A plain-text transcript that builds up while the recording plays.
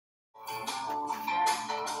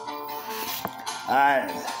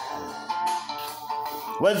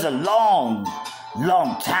Was a long,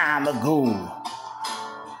 long time ago.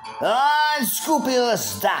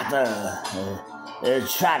 Unscrupulous doctor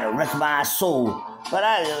tried to wreck my soul, but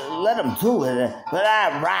I let him do it. But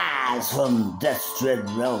I rise from death's dread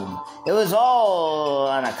realm. It was all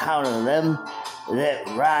on account of them that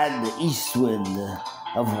ride the east wind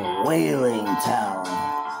of a whaling town.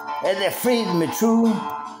 And they freed me true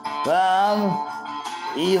from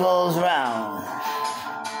evils round.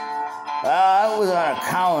 It was on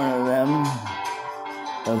account of them,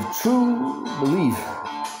 of true belief,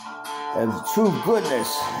 of true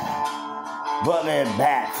goodness, brought me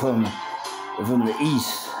back from the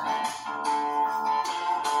east.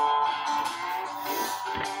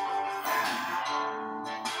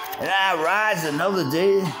 And I rise another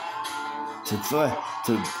day to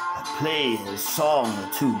play a song or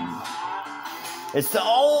two. It's the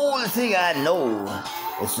only thing I know.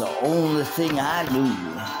 It's the only thing I knew.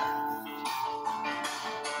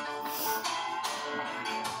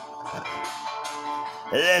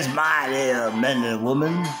 There's mighty men and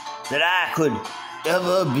women that I could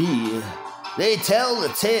ever be. They tell the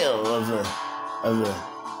tale of the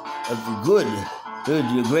good,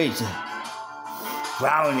 great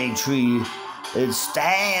grounding tree that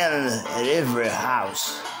stands at every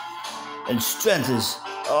house, and strength is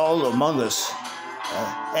all among us.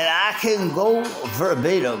 And I can go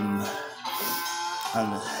verbatim.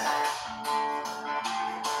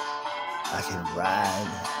 I can ride,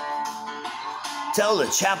 tell the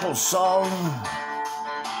chapel song,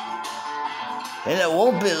 and it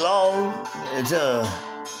won't be long until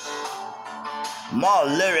more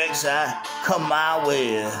lyrics come my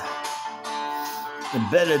way. The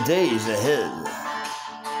better days ahead.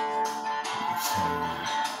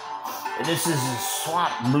 And this is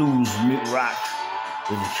swamp blues rock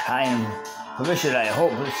with kind permission, I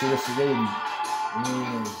hope. Let's see what's the name.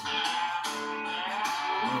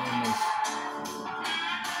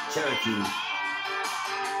 Cherokee.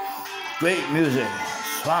 Great music,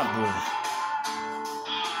 swamp blues.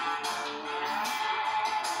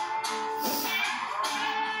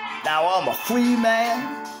 Now I'm a free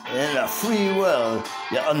man in a free world.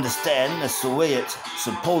 You understand? That's the way it's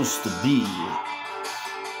supposed to be.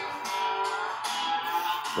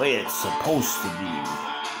 The way it's supposed to be.